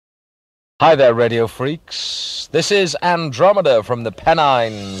Hi there, radio freaks. This is Andromeda from the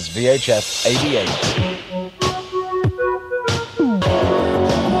Pennines, VHF 88.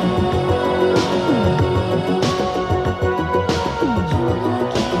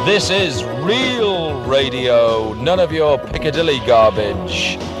 This is real radio, none of your Piccadilly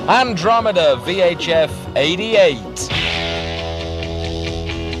garbage. Andromeda, VHF 88.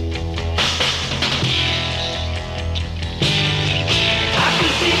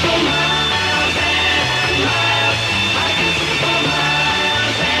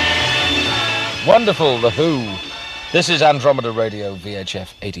 Wonderful, The Who. This is Andromeda Radio,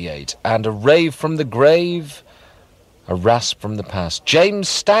 VHF 88. And a rave from the grave, a rasp from the past. James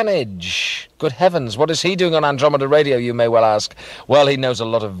Stannage. Good heavens, what is he doing on Andromeda Radio, you may well ask? Well, he knows a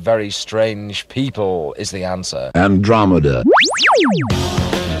lot of very strange people, is the answer. Andromeda.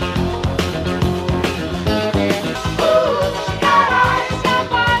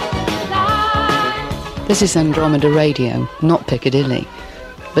 This is Andromeda Radio, not Piccadilly.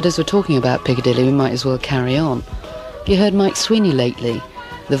 But as we're talking about Piccadilly, we might as well carry on. Have you heard Mike Sweeney lately?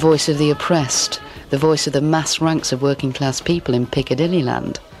 The voice of the oppressed, the voice of the mass ranks of working class people in Piccadilly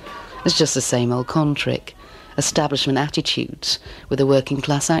land. It's just the same old con trick. Establishment attitudes with a working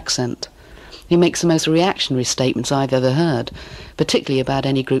class accent. He makes the most reactionary statements I've ever heard, particularly about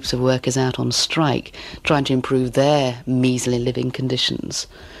any groups of workers out on strike, trying to improve their measly living conditions.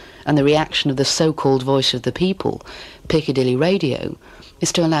 And the reaction of the so-called voice of the people, Piccadilly Radio,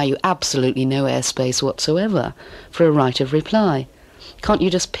 is to allow you absolutely no airspace whatsoever for a right of reply. Can't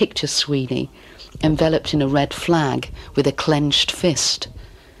you just picture Sweeney, enveloped in a red flag with a clenched fist?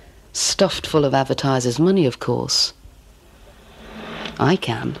 Stuffed full of advertisers' money, of course. I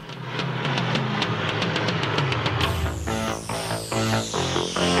can.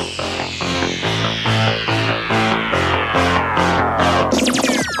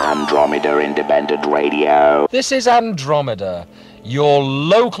 Andromeda Independent Radio. This is Andromeda, your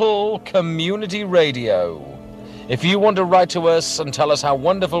local community radio. If you want to write to us and tell us how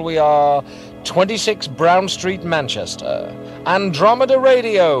wonderful we are, 26 Brown Street, Manchester. Andromeda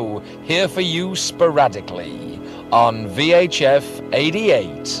Radio, here for you sporadically on VHF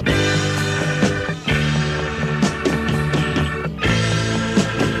 88.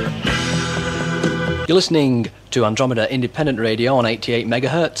 You're listening to Andromeda Independent Radio on 88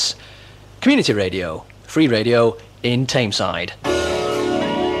 megahertz, community radio, free radio in Tameside.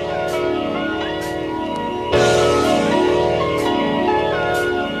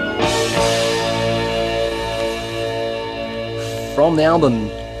 From the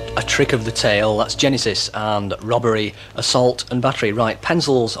album A Trick of the Tail, that's Genesis and Robbery, Assault and Battery. Right,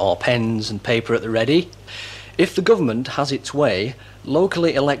 pencils or pens and paper at the ready. If the government has its way,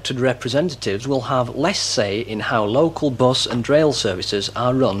 locally elected representatives will have less say in how local bus and rail services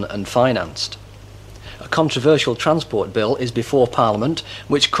are run and financed. A controversial transport bill is before Parliament,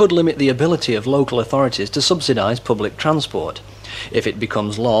 which could limit the ability of local authorities to subsidise public transport. If it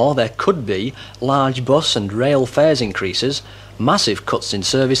becomes law, there could be large bus and rail fares increases, massive cuts in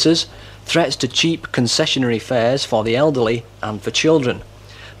services, threats to cheap concessionary fares for the elderly and for children.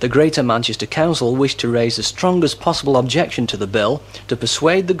 The Greater Manchester Council wish to raise the strongest possible objection to the bill to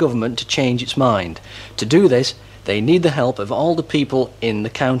persuade the government to change its mind. To do this, they need the help of all the people in the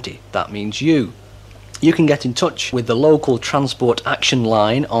county. That means you. You can get in touch with the local transport action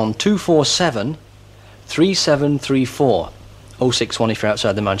line on 247 3734. 061 if you're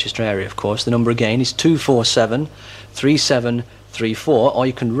outside the Manchester area, of course. The number again is 247 3734, or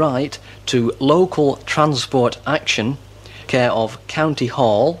you can write to Local Transport Action, care of County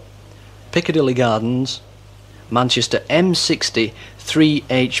Hall, Piccadilly Gardens, Manchester M60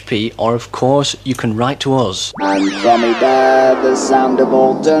 3HP, or of course you can write to us. Andromeda, the sound of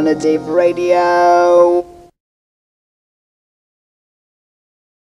alternative radio.